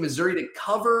going to take Missouri to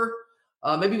cover,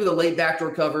 maybe with a late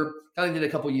backdoor cover. Kind of did a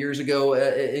couple years ago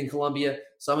in Columbia.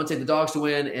 So I'm going to take the Dogs to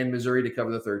win and Missouri to cover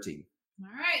the 13. All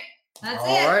right. That's it.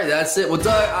 All right, that's it. Well,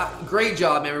 Doug, great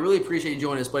job, man. We really appreciate you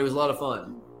joining us, but it was a lot of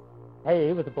fun. Hey,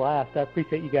 it was a blast. I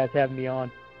appreciate you guys having me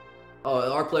on.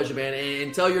 Oh, our pleasure, man.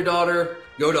 And tell your daughter,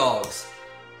 go Dogs.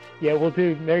 Yeah, we'll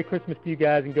do. Merry Christmas to you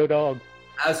guys, and go Dogs.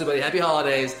 Absolutely. Happy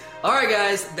holidays. All right,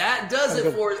 guys. That does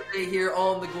it for us today here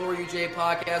on the Glory UJ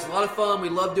podcast. A lot of fun. We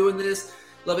love doing this.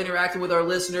 Love interacting with our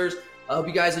listeners. I hope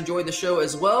you guys enjoyed the show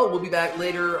as well. We'll be back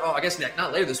later. Oh, I guess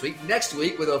not later this week. Next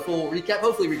week with a full recap.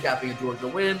 Hopefully recapping a Georgia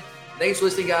win. Thanks for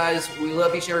listening, guys. We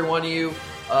love each and every one of you.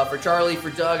 For Charlie, for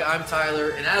Doug, I'm Tyler.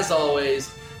 And as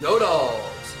always, go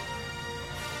Dogs.